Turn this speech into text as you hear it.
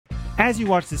As you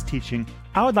watch this teaching,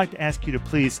 I would like to ask you to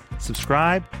please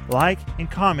subscribe, like,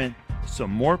 and comment so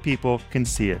more people can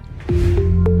see it.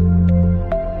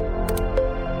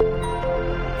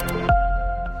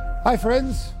 Hi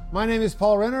friends, my name is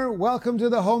Paul Renner. Welcome to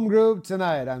the home group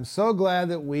tonight. I'm so glad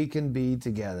that we can be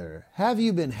together. Have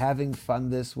you been having fun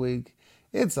this week?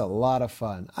 It's a lot of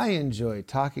fun. I enjoy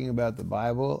talking about the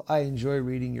Bible. I enjoy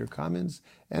reading your comments,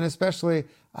 and especially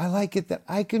I like it that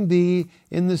I can be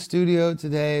in the studio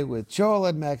today with Joel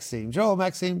and Maxime. Joel,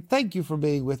 Maxime, thank you for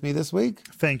being with me this week.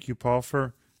 Thank you, Paul,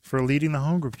 for leading the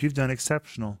home group. You've done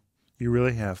exceptional. You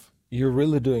really have. You're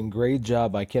really doing a great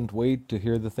job. I can't wait to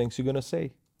hear the things you're going to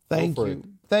say. Thank you.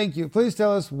 Thank you. Please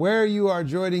tell us where you are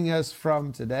joining us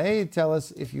from today. Tell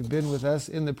us if you've been with us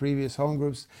in the previous home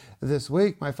groups this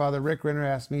week. My father, Rick Renner,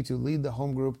 asked me to lead the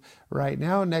home group right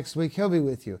now. Next week, he'll be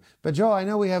with you. But Joel, I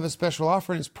know we have a special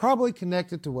offer, and it's probably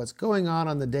connected to what's going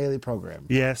on the daily program.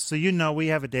 Yes, so you know we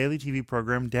have a daily TV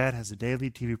program. Dad has a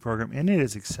daily TV program, and it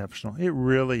is exceptional. It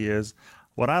really is.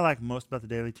 What I like most about the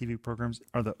daily TV programs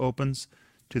are the opens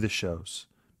to the shows.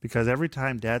 Because every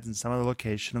time Dad's in some other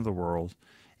location of the world,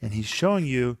 and he's showing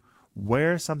you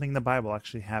where something in the Bible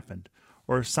actually happened,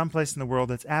 or someplace in the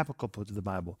world that's applicable to the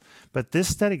Bible. But this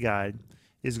study guide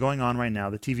is going on right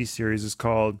now. The TV series is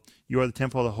called You Are the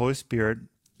Temple of the Holy Spirit.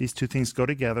 These two things go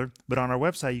together. But on our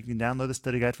website, you can download the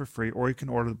study guide for free, or you can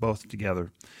order both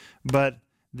together. But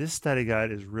this study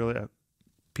guide is really a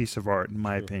piece of art, in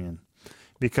my opinion,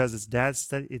 because it's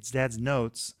Dad's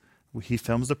notes. He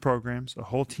films the programs. A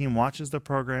whole team watches the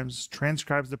programs,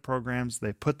 transcribes the programs.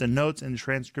 They put the notes and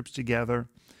transcripts together.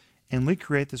 And we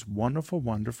create this wonderful,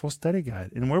 wonderful study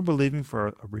guide. And we're believing for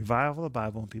a revival of the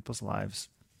Bible in people's lives.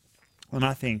 And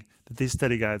I think that these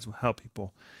study guides will help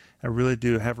people. I really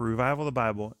do have a revival of the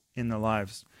Bible in their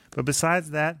lives. But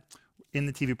besides that, in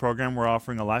the TV program, we're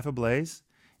offering A Life Ablaze.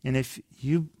 And if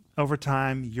you, over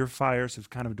time, your fires have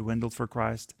kind of dwindled for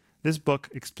Christ, this book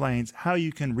explains how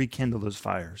you can rekindle those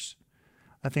fires.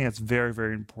 I think that's very,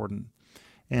 very important.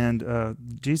 And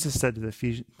Jesus said to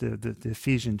the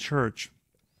Ephesian church,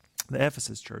 the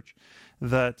Ephesus church,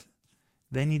 that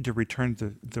they need to return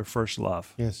to their first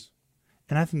love. Yes.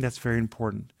 And I think that's very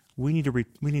important. We need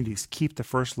to keep the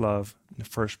first love in the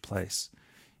first place.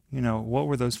 You know, what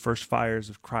were those first fires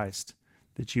of Christ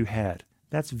that you had?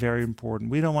 That's very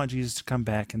important. We don't want Jesus to come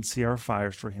back and see our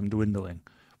fires for him dwindling.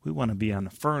 We want to be on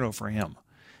inferno for him.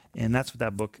 And that's what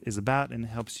that book is about, and it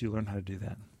helps you learn how to do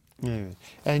that. Yeah.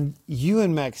 And you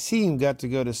and Maxime got to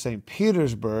go to St.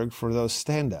 Petersburg for those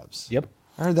stand-ups. Yep.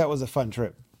 I heard that was a fun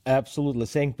trip. Absolutely.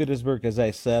 St. Petersburg, as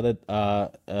I said it,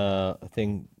 I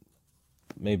think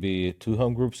maybe 2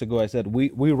 home groups ago, I said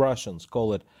we Russians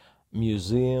call it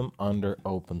museum under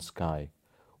open sky.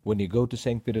 When you go to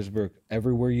St. Petersburg,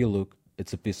 everywhere you look,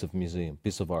 it's a piece of museum,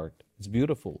 piece of art. It's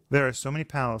beautiful. There are so many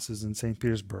palaces in St.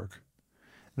 Petersburg.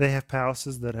 They have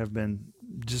palaces that have been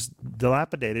just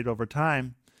dilapidated over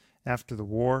time after the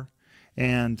war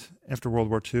and after World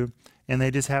War II, and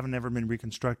they just haven't ever been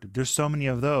reconstructed. There's so many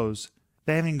of those,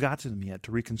 they haven't even got to them yet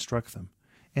to reconstruct them,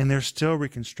 and they're still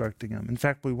reconstructing them. In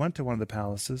fact, we went to one of the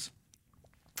palaces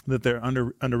that they're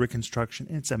under reconstruction,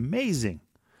 and it's amazing.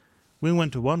 We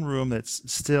went to one room that's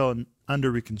still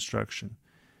under reconstruction,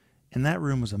 and that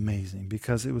room was amazing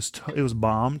because it was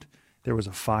bombed. There was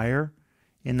a fire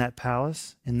in that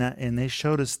palace, and they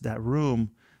showed us that room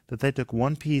that they took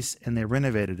one piece and they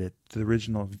renovated it to the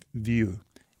original view,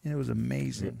 and it was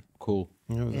amazing. Cool.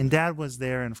 And Dad was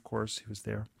there, and of course he was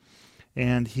there,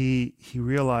 and he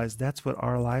realized that's what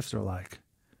our lives are like.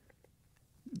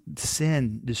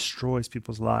 Sin destroys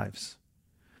people's lives,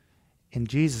 and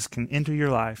Jesus can enter your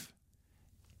life,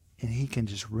 and he can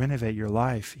just renovate your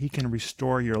life. He can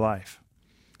restore your life.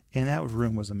 And that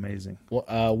room was amazing.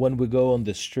 When we go on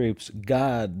the streets,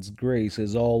 God's grace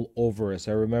is all over us.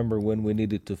 I remember when we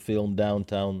needed to film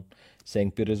downtown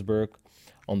St. Petersburg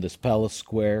on this Palace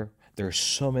Square. There are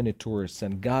so many tourists,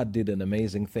 and God did an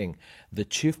amazing thing. The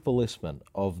chief policeman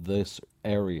of this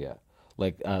area,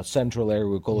 like central area,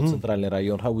 we call it Centralny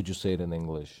Rayon. How would you say it in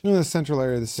English? The central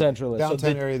area of the city. Central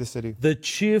Downtown area of the city. The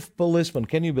chief policeman,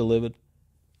 can you believe it?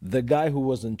 The guy who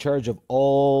was in charge of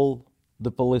all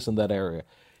the police in that area.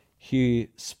 He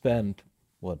spent,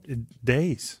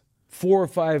 Days. 4 or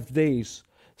 5 days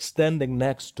standing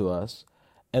next to us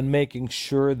and making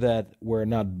sure that we're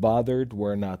not bothered,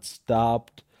 we're not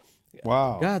stopped.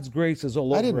 Wow. God's grace is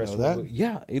all over us. I didn't know that.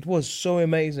 Yeah, it was so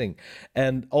amazing.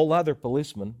 And all other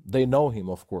policemen, they know him,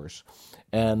 of course.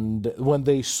 And when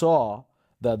they saw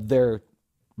that their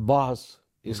boss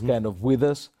is kind of with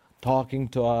us, talking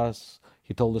to us,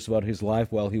 He told us about his life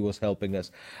while he was helping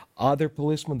us. Other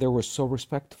policemen, they were so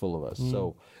respectful of us.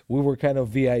 So we were kind of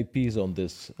VIPs on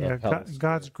this Yeah, palace.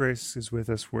 God's grace is with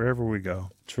us wherever we go.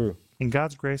 True. And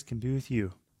God's grace can be with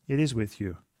you. It is with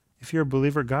you. If you're a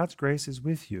believer, God's grace is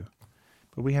with you.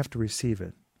 But we have to receive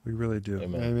it. We really do.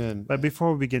 Amen. Amen. But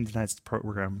before we begin tonight's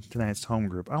program, tonight's home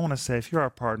group, I want to say, if you're our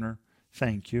partner,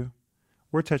 thank you.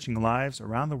 We're touching lives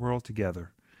around the world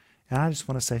together. And I just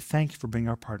want to say thank you for being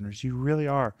our partners. You really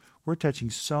are. We're touching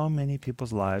so many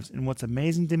people's lives. And what's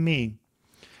amazing to me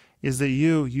is that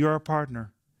you're a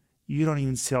partner. You don't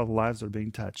even see all the lives that are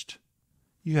being touched.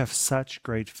 You have such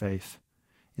great faith.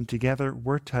 And together,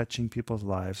 we're touching people's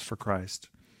lives for Christ.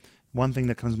 One thing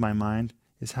that comes to my mind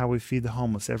is how we feed the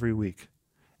homeless every week.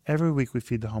 Every week we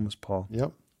feed the homeless, Paul.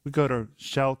 Yep. We go to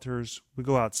shelters, we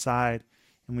go outside,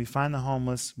 and we find the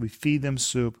homeless, we feed them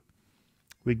soup,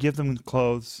 we give them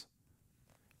clothes,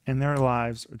 and their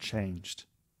lives are changed.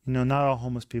 You know, not all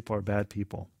homeless people are bad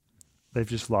people. They've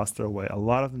just lost their way. A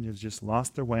lot of them have just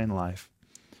lost their way in life.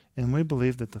 And we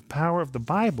believe that the power of the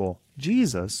Bible,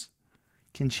 Jesus,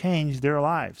 can change their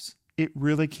lives. It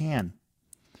really can.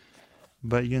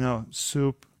 But, you know,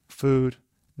 soup, food,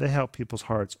 they help people's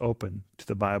hearts open to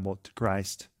the Bible, to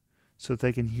Christ, so that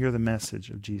they can hear the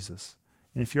message of Jesus.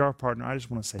 And if you're our partner, I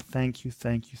just want to say thank you,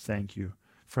 thank you, thank you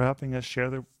for helping us share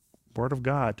the Word of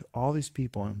God to all these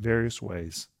people in various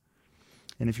ways.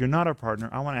 And if you're not our partner,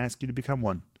 I want to ask you to become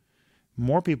one.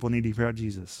 More people need to hear about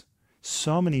Jesus.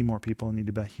 So many more people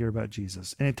need to hear about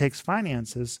Jesus. And it takes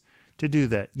finances to do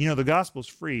that. You know, the gospel's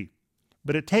free,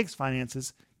 but it takes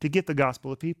finances to get the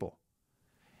gospel to people.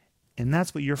 And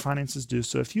that's what your finances do.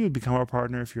 So if you would become our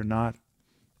partner, if you're not,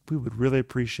 we would really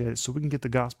appreciate it so we can get the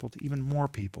gospel to even more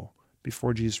people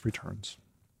before Jesus returns.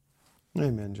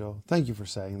 Amen, Joel. Thank you for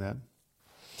saying that.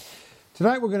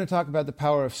 Tonight we're going to talk about the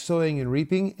power of sowing and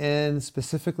reaping, and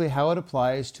specifically how it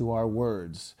applies to our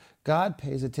words. God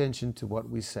pays attention to what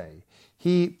we say.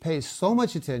 He pays so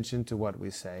much attention to what we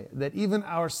say that even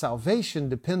our salvation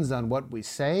depends on what we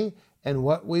say and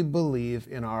what we believe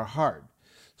in our heart.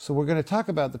 So we're going to talk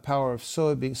about the power of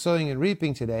sowing and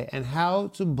reaping today, and how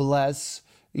to bless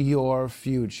your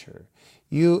future.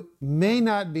 You may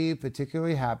not be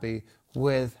particularly happy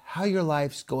with how your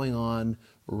life's going on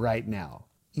right now.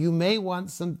 You may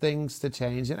want some things to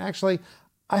change, and actually,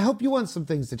 I hope you want some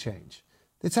things to change.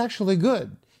 It's actually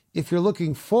good if you're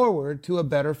looking forward to a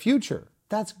better future.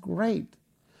 That's great.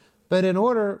 But in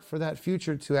order for that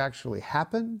future to actually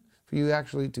happen, for you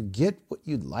actually to get what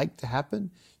you'd like to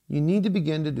happen, you need to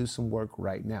begin to do some work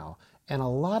right now. And a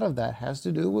lot of that has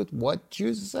to do with what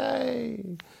you say.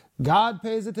 God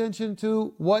pays attention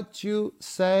to what you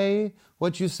say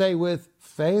with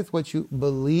faith, what you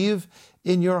believe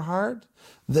in your heart.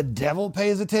 The devil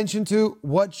pays attention to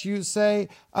what you say.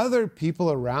 Other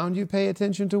people around you pay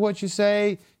attention to what you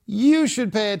say. You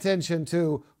should pay attention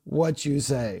to what you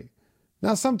say.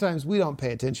 Now, sometimes we don't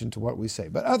pay attention to what we say,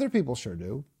 but other people sure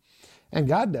do. And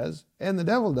God does, and the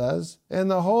devil does, and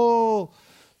the whole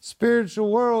spiritual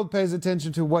world pays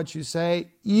attention to what you say.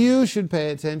 You should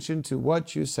pay attention to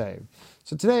what you say.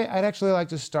 So today, I'd actually like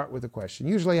to start with a question.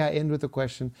 Usually I end with a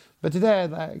question, but today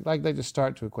I'd like to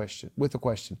start with a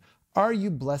question. Are you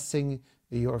blessing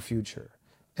your future?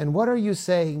 And what are you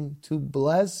saying to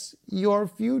bless your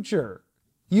future?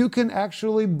 You can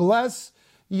actually bless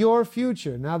your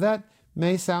future. Now that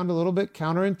may sound a little bit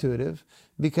counterintuitive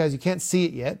because you can't see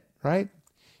it yet, right?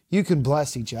 You can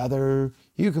bless each other.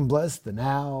 You can bless the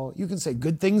now. You can say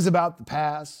good things about the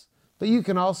past, but you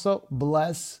can also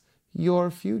bless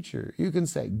your future. You can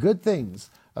say good things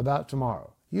about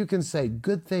tomorrow. You can say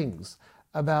good things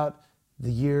about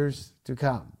the years to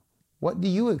come. What do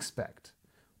you expect?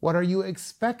 What are you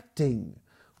expecting?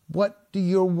 What do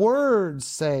your words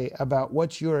say about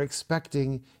what you're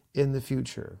expecting in the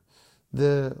future?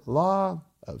 The law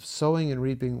of sowing and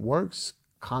reaping works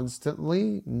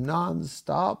constantly,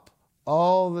 nonstop,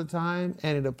 all the time,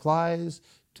 and it applies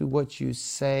to what you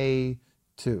say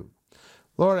too.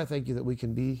 Lord, I thank you that we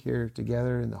can be here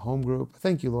together in the home group.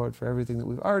 Thank you, Lord, for everything that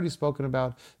we've already spoken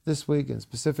about this week and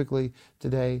specifically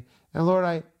today. And Lord,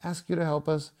 I ask you to help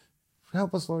us.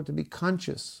 Help us, Lord, to be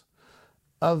conscious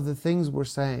of the things we're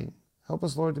saying. Help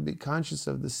us, Lord, to be conscious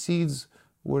of the seeds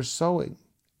we're sowing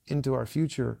into our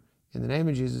future. In the name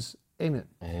of Jesus, amen.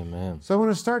 Amen. So I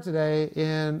want to start today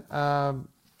in a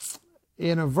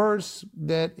verse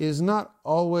that is not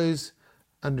always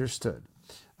understood.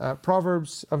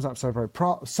 Psalms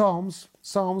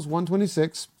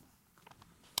 126,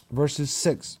 verses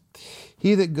 6.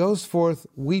 He that goes forth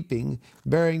weeping,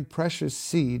 bearing precious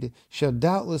seed, shall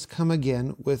doubtless come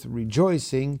again with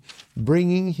rejoicing,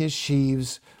 bringing his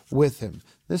sheaves with him.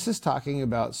 This is talking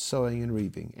about sowing and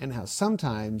reaping and how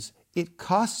sometimes it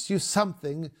costs you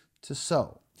something to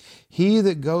sow. He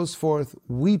that goes forth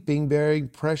weeping, bearing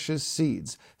precious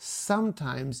seeds.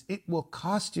 Sometimes it will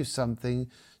cost you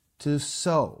something to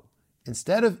sow.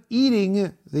 Instead of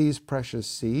eating these precious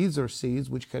seeds or seeds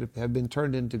which could have been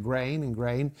turned into grain and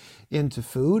grain into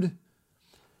food,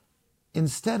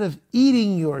 instead of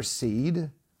eating your seed,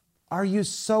 are you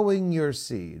sowing your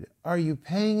seed? Are you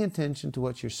paying attention to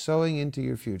what you're sowing into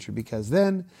your future? Because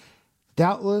then,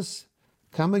 doubtless,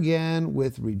 come again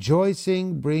with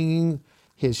rejoicing, bringing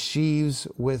his sheaves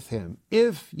with him.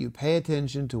 If you pay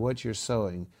attention to what you're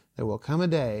sowing, there will come a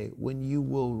day when you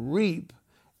will reap,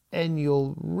 and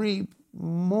you'll reap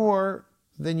more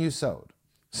than you sowed.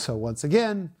 So once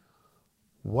again,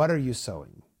 what are you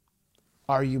sowing?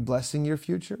 Are you blessing your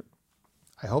future?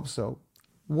 I hope so.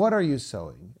 What are you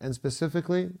sowing? And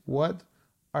specifically, what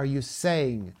are you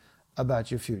saying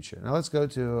about your future? Now let's go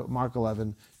to Mark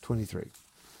 11:23.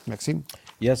 Maxime?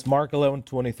 Yes, Mark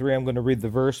 11:23. I'm going to read the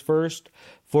verse first.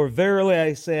 For verily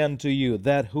I say unto you,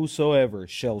 that whosoever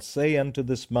shall say unto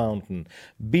this mountain,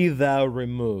 Be thou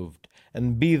removed,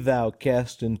 and be thou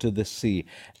cast into the sea,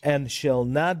 and shall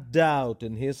not doubt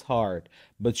in his heart,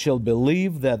 but shall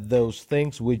believe that those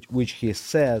things which he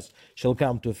says shall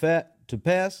come to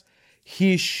pass,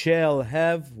 he shall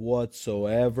have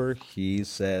whatsoever he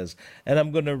says. And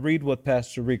I'm going to read what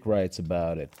Pastor Rick writes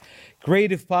about it.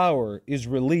 Creative power is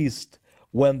released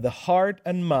when the heart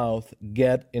and mouth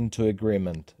get into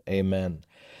agreement. Amen.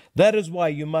 That is why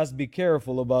you must be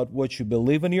careful about what you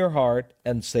believe in your heart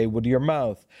and say with your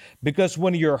mouth. Because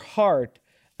when your heart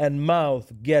and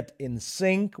mouth get in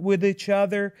sync with each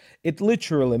other, it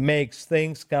literally makes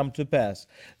things come to pass.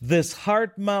 This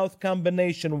heart-mouth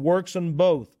combination works on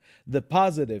both the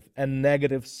positive and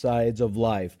negative sides of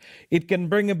life. It can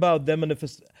bring about the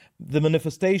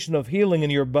manifestation of healing in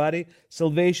your body,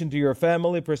 salvation to your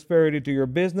family, prosperity to your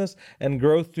business, and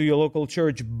growth to your local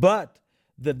church. But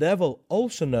the devil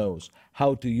also knows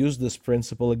how to use this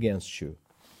principle against you.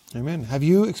 Amen. Have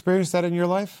you experienced that in your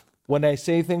life? When I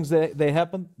say things, they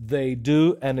happen, they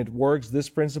do, and it works. This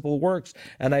principle works.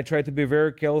 And I try to be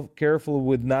very careful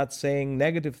with not saying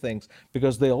negative things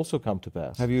because they also come to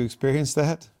pass. Have you experienced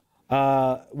that?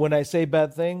 When I say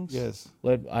bad things, Yes.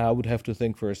 I would have to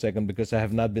think for a second because I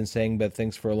have not been saying bad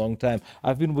things for a long time.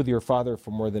 I've been with your father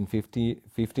for more than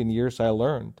 15 years. I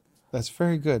learned That's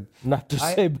very good. not to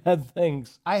say bad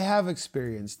things. I have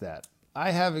experienced that.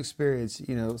 I have experienced,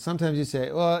 sometimes you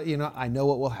say, well, I know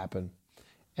what will happen.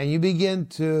 And you begin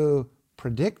to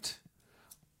predict,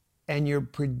 and your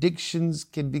predictions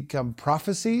can become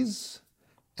prophecies.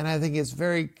 And I think it's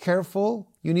very careful.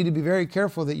 You need to be very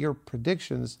careful that your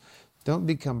predictions don't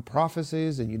become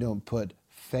prophecies and you don't put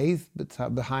faith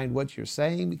behind what you're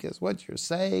saying, because what you're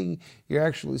saying, you're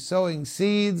actually sowing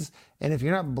seeds. And if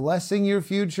you're not blessing your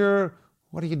future,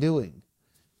 what are you doing?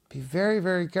 Be very,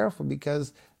 very careful,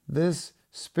 because this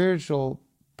spiritual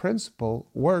principle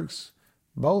works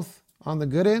both on the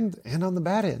good end and on the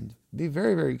bad end. Be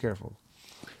very, very careful.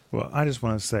 Well, I just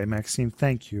want to say, Maxime,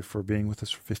 thank you for being with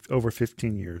us for over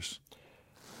 15 years.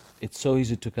 It's so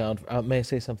easy to count. May I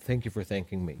say something? Thank you for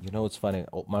thanking me. It's funny.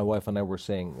 My wife and I were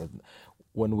saying,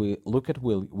 when we look at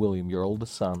William, your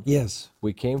oldest son, Yes.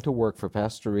 we came to work for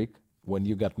Pastor Rick when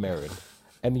you got married.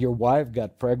 And your wife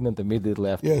got pregnant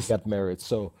immediately after you got married.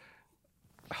 So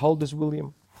how old is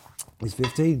William? He's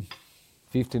 15.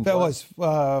 15. That was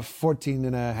 14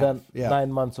 and a half. Then Yeah.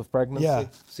 9 months of pregnancy, Yeah.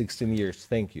 16 years.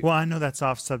 Thank you. Well, I know that's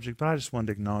off subject, but I just wanted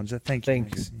to acknowledge that. Thank you, Thank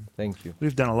you. Maxime. Thank you.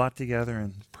 We've done a lot together,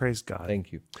 and praise God.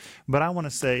 Thank you. But I want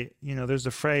to say, there's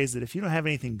a phrase that if you don't have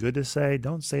anything good to say,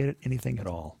 don't say anything at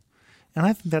all. And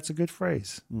I think that's a good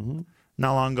phrase. Mm-hmm.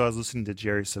 Not long ago, I was listening to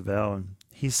Jerry Savelle, and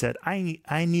he said,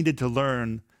 I needed to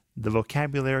learn the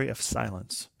vocabulary of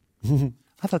silence.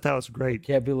 I thought that was great.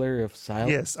 Vocabulary of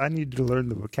silence. Yes, I needed to learn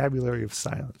the vocabulary of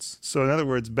silence. So in other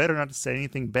words, better not to say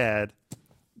anything bad.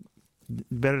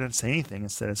 Better not to say anything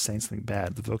instead of saying something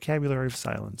bad. The vocabulary of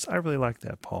silence. I really like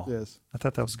that, Paul. Yes. I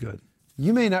thought that was good.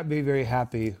 You may not be very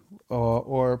happy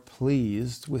or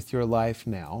pleased with your life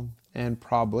now, and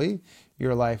probably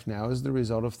your life now is the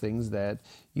result of things that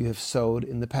you have sowed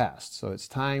in the past. So it's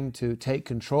time to take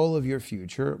control of your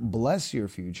future, bless your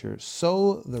future,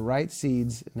 sow the right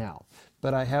seeds now.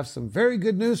 But I have some very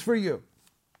good news for you.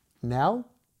 Now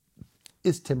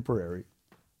is temporary.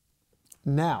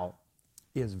 Now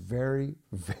is very,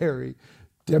 very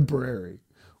temporary.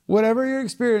 Whatever you're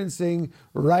experiencing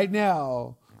right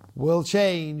now will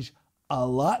change a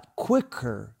lot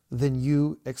quicker than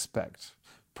you expect.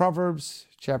 Proverbs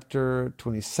chapter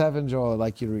 27. Joel, I'd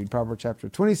like you to read Proverbs chapter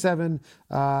 27.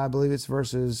 I believe it's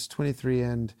verses 23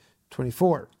 and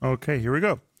 24. Okay, here we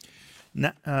go.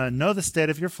 Know the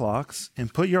state of your flocks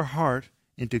and put your heart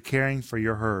into caring for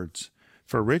your herds.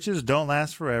 For riches don't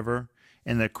last forever,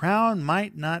 and the crown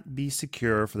might not be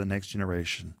secure for the next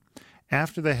generation.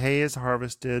 After the hay is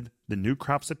harvested, the new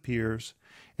crops appears,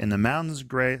 and the mountains'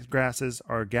 grasses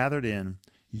are gathered in.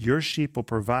 Your sheep will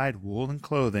provide wool and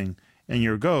clothing, and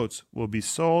your goats will be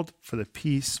sold for the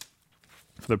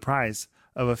price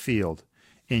of a field.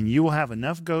 And you will have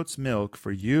enough goat's milk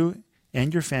for you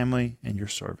and your family and your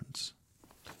servants.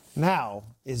 Now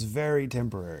is very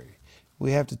temporary.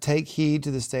 We have to take heed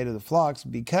to the state of the flocks,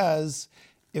 because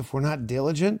if we're not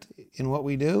diligent in what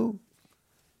we do,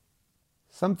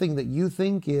 something that you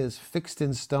think is fixed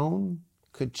in stone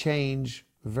could change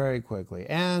very quickly.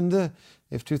 And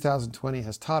if 2020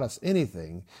 has taught us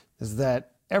anything, is that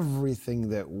everything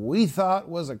that we thought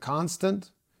was a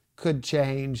constant could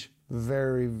change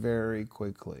very, very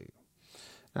quickly.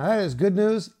 Now that is good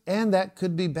news, and that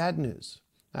could be bad news.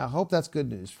 Now, I hope that's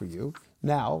good news for you.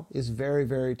 Now is very,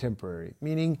 very temporary,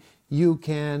 meaning you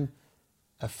can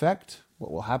affect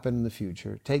what will happen in the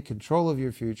future, take control of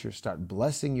your future, start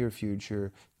blessing your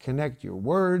future, connect your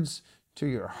words to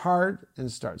your heart, and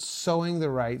start sowing the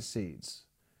right seeds.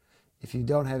 If you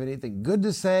don't have anything good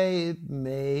to say, it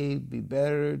may be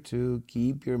better to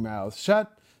keep your mouth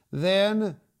shut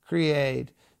than create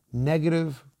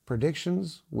negative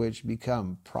predictions, which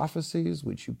become prophecies,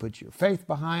 which you put your faith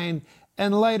behind,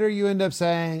 and later you end up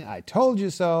saying, I told you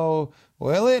so.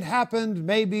 Well, it happened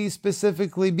maybe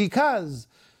specifically because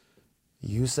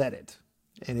you said it.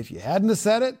 And if you hadn't have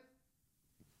said it, it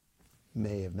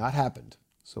may have not happened.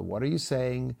 So what are you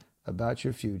saying about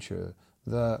your future?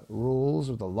 The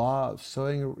rules or the law of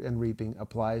sowing and reaping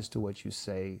applies to what you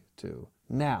say to.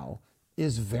 Now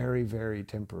is very, very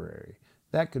temporary.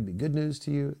 That could be good news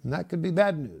to you, and that could be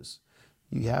bad news.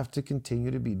 You have to continue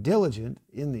to be diligent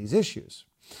in these issues.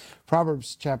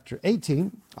 Proverbs chapter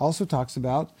 18 also talks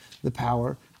about the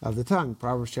power of the tongue.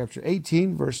 Proverbs chapter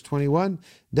 18, verse 21,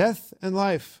 death and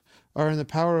life are in the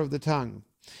power of the tongue,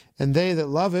 and they that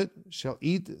love it shall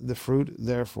eat the fruit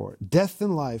therefore. Death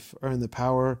and life are in the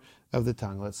power of the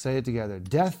tongue. Let's say it together.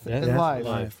 Death and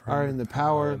life are in the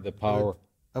power of the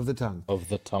tongue. Of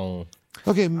the tongue.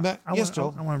 Okay, yes,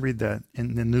 Joel. I want to read that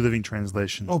in the New Living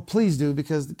Translation. Oh, please do,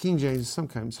 because the King James is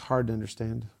sometimes hard to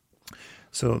understand.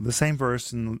 So the same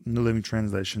verse in the New Living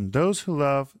Translation. Those who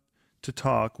love to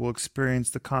talk will experience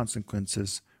the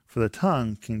consequences, for the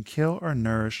tongue can kill or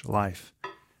nourish life.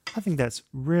 I think that's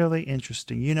really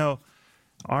interesting. You know,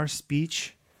 our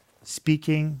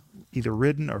speaking, either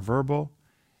written or verbal,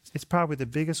 it's probably the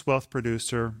biggest wealth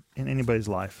producer in anybody's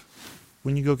life.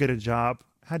 When you go get a job,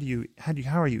 how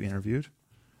are you interviewed?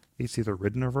 It's either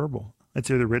written or verbal.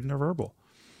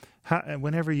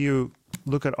 Whenever you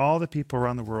look at all the people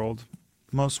around the world,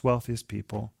 most wealthiest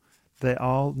people, they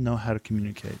all know how to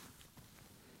communicate.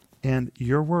 And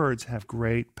your words have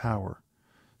great power.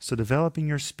 So developing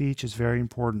your speech is very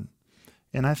important.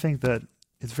 And I think that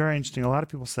it's very interesting. A lot of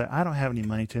people say, I don't have any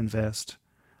money to invest.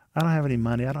 I don't have any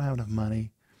money. I don't have enough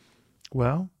money.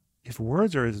 Well, if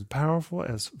words are as powerful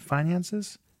as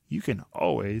finances, you can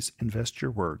always invest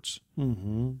your words.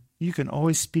 Mm-hmm. You can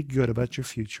always speak good about your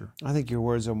future. I think your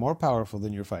words are more powerful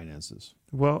than your finances.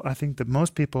 Well, I think that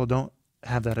most people don't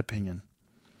have that opinion.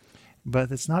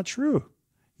 But it's not true.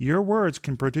 Your words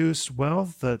can produce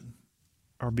wealth that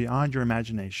are beyond your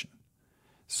imagination.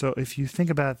 So if you think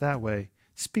about it that way,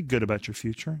 speak good about your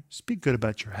future. Speak good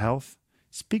about your health.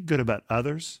 Speak good about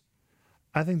others.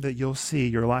 I think that you'll see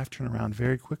your life turn around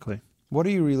very quickly. What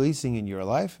are you releasing in your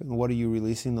life, and what are you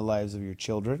releasing in the lives of your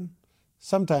children?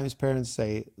 Sometimes parents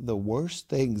say the worst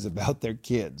things about their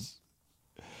kids.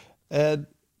 And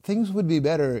things would be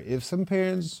better if some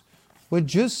parents would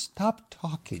just stop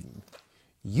talking.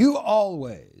 You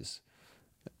always.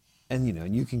 And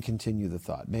you can continue the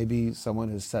thought. Maybe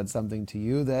someone has said something to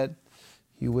you that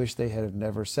you wish they had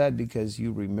never said because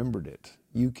you remembered it.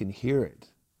 You can hear it.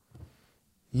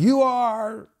 You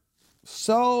are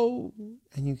so,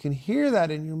 and you can hear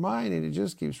that in your mind, and it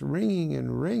just keeps ringing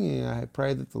and ringing. I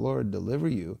pray that the Lord deliver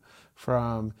you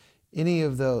from any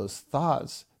of those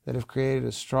thoughts that have created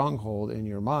a stronghold in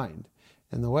your mind.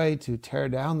 And the way to tear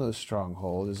down those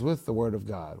strongholds is with the Word of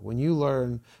God. When you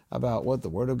learn about what the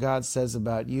Word of God says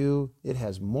about you, it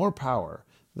has more power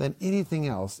than anything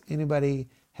else anybody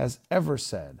has ever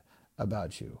said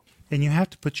about you. And you have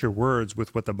to put your words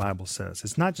with what the Bible says.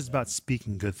 It's not just about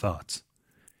speaking good thoughts.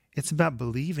 It's about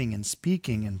believing and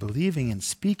speaking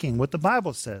what the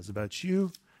Bible says about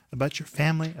you, about your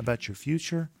family, about your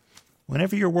future.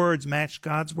 Whenever your words match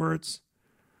God's words,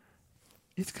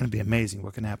 it's going to be amazing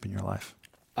what can happen in your life.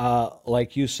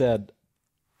 Like you said,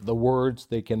 the words,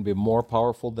 they can be more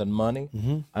powerful than money.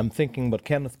 I'm thinking about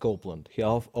Kenneth Copeland. He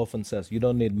often says, you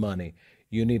don't need money.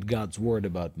 You need God's word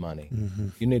about money.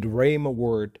 You need rhema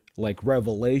word, like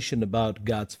revelation about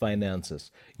God's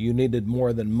finances. You need it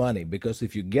more than money, because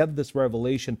if you get this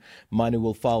revelation, money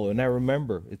will follow. And I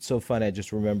remember, it's so funny, I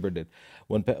just remembered it.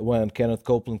 When Kenneth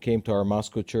Copeland came to our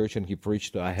Moscow church and he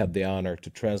preached, I had the honor to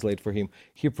translate for him,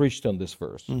 he preached on this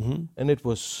verse. And it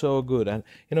was so good. And,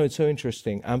 you know, it's so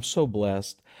interesting. I'm so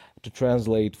blessed to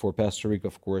translate for Pastor Rick,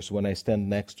 of course. When I stand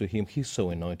next to him, he's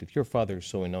so anointed. Your father is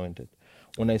so anointed.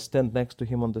 When I stand next to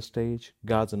him on the stage,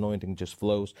 God's anointing just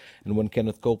flows. And when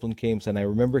Kenneth Copeland came, and I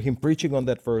remember him preaching on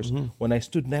that verse, when I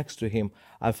stood next to him,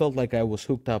 I felt like I was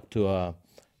hooked up to a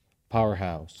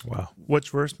powerhouse. Wow. Which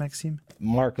verse, Maxime?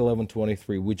 Mark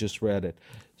 11:23, we just read it.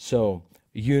 So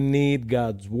you need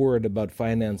God's word about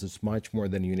finances much more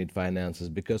than you need finances,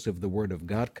 because if the word of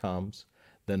God comes,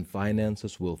 then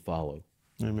finances will follow.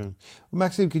 Amen. Well,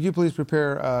 Maxime, could you please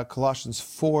prepare Colossians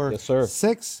 4, Yes, sir.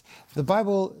 6? The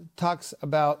Bible talks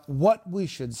about what we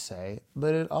should say,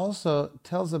 but it also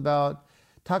talks about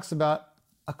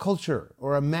a culture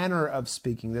or a manner of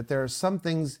speaking, that there are some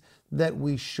things that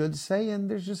we should say, and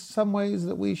there's just some ways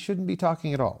that we shouldn't be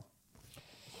talking at all.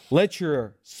 Let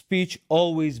your speech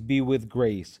always be with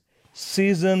grace,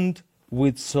 seasoned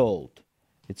with salt.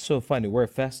 It's so funny. We're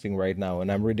fasting right now, and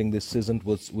I'm reading this seasoned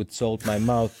with salt. My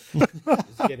mouth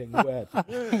is getting wet.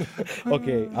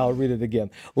 Okay, I'll read it again.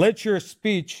 Let your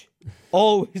speech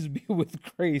always be with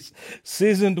grace,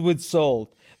 seasoned with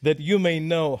salt, that you may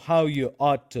know how you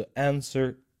ought to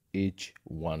answer each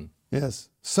one. Yes.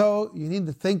 So you need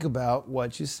to think about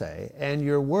what you say, and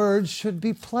your words should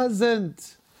be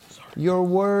pleasant. Your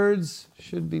words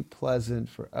should be pleasant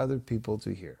for other people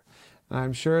to hear. And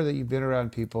I'm sure that you've been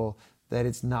around people that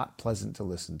it's not pleasant to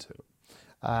listen to.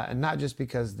 And not just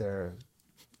because they're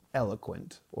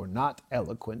eloquent or not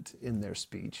eloquent in their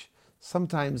speech.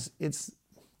 Sometimes it's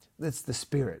the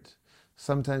spirit.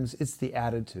 Sometimes it's the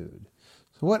attitude.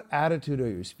 So what attitude are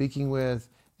you speaking with,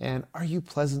 and are you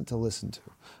pleasant to listen to?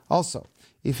 Also,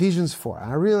 Ephesians 4.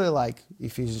 And I really like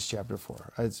Ephesians chapter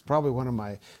 4. It's probably one of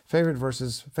my favorite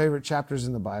verses, favorite chapters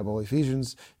in the Bible.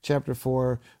 Ephesians chapter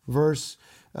 4, verse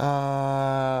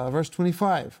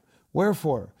 25.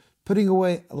 Wherefore, putting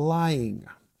away lying,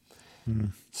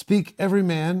 speak every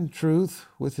man truth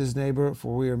with his neighbor,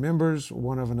 for we are members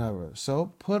one of another.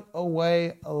 So put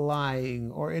away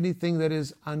lying or anything that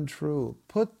is untrue.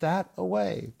 Put that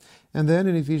away. And then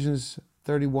in Ephesians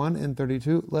 31 and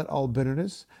 32, let all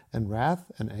bitterness and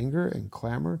wrath and anger and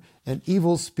clamor and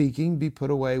evil speaking be put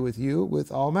away with you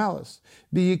with all malice.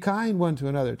 Be ye kind one to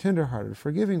another, tenderhearted,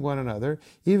 forgiving one another,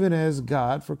 even as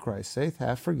God for Christ's sake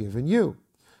hath forgiven you.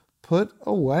 Put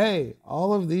away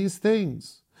all of these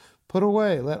things. Put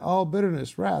away, let all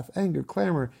bitterness, wrath, anger,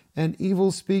 clamor, and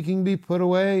evil speaking be put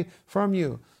away from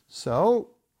you. So,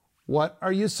 what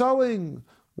are you sowing?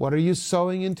 What are you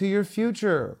sowing into your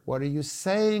future? What are you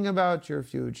saying about your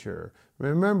future?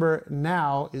 Remember,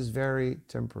 now is very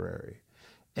temporary.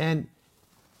 And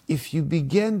if you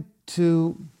begin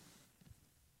to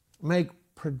make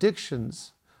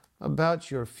predictions about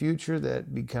your future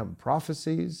that become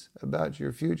prophecies about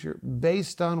your future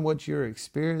based on what you're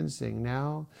experiencing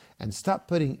now, and stop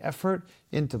putting effort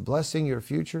into blessing your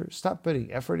future, stop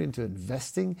putting effort into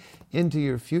investing into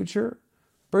your future,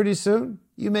 pretty soon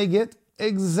you may get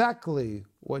exactly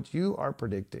what you are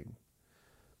predicting.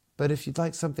 But if you'd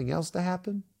like something else to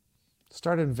happen,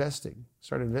 start investing.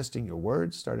 Start investing your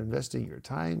words, start investing your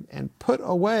time, and put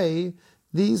away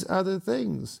these other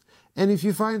things. And if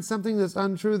you find something that's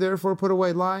untrue, therefore put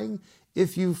away lying.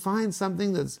 If you find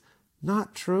something that's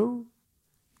not true,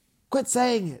 quit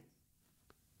saying it.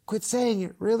 Quit saying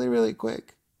it really, really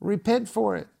quick. Repent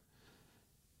for it.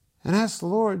 And ask the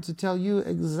Lord to tell you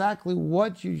exactly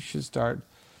what you should start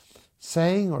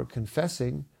saying or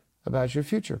confessing about your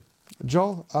future.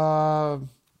 Joel,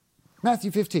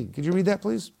 Matthew 15. Could you read that,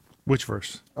 please? Which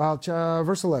verse?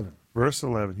 Verse 11. Verse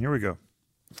 11. Here we go.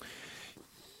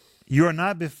 You are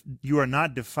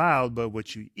not defiled by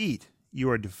what you eat. You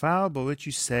are defiled by what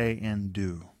you say and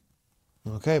do.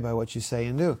 Okay, by what you say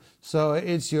and do. So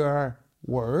it's your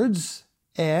words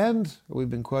and, we've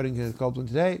been quoting Kenneth Copeland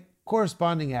today,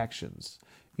 corresponding actions.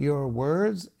 Your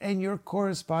words and your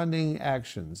corresponding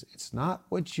actions. It's not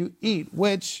what you eat,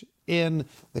 which in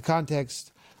the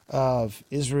context of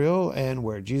Israel and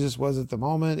where Jesus was at the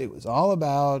moment, it was all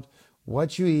about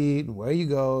what you eat and where you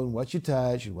go and what you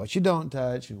touch and what you don't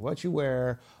touch and what you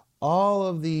wear. All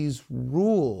of these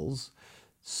rules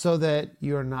so that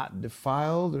you're not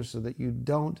defiled or so that you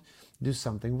don't do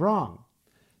something wrong.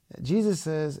 Jesus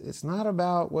says it's not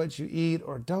about what you eat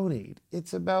or don't eat.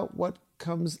 It's about what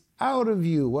comes out of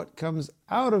you. What comes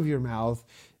out of your mouth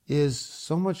is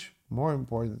so much more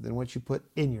important than what you put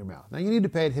in your mouth. Now you need to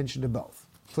pay attention to both.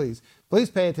 Please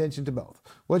pay attention to both.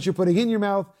 What you're putting in your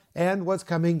mouth and what's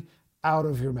coming out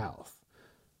of your mouth.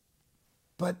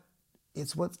 But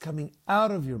it's what's coming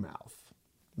out of your mouth,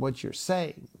 what you're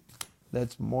saying,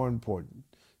 that's more important.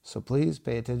 So please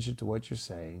pay attention to what you're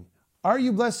saying. Are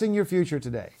you blessing your future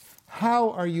today?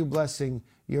 How are you blessing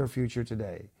your future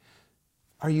today?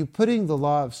 Are you putting the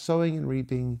law of sowing and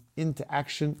reaping into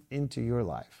action into your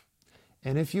life?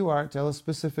 And if you are, tell us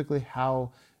specifically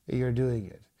how you're doing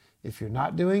it. If you're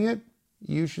not doing it,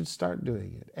 you should start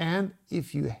doing it. And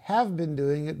if you have been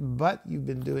doing it, but you've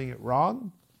been doing it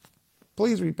wrong,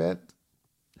 please repent.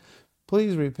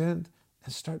 Please repent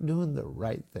and start doing the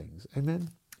right things. Amen?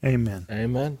 Amen.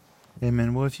 Amen.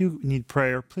 Amen. Well, if you need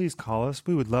prayer, please call us.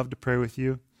 We would love to pray with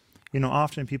you. You know,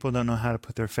 often people don't know how to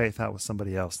put their faith out with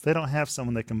somebody else. They don't have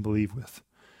someone they can believe with.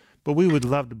 But we would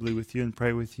love to believe with you and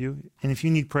pray with you. And if you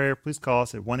need prayer, please call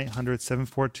us at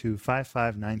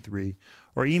 1-800-742-5593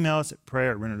 or email us at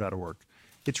prayer@renner.org.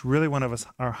 It's really one of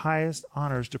our highest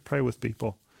honors to pray with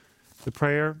people. The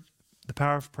power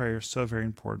of prayer is so very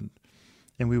important.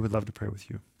 And we would love to pray with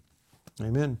you.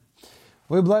 Amen.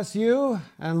 We bless you.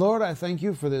 And Lord, I thank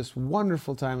you for this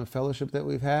wonderful time of fellowship that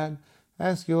we've had. I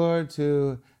ask you, Lord,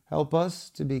 to help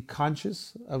us to be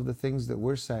conscious of the things that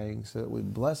we're saying so that we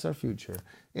bless our future.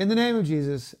 In the name of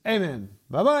Jesus, amen.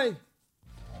 Bye-bye.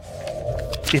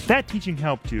 If that teaching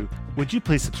helped you, would you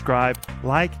please subscribe,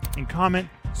 like, and comment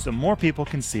so more people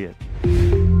can see it?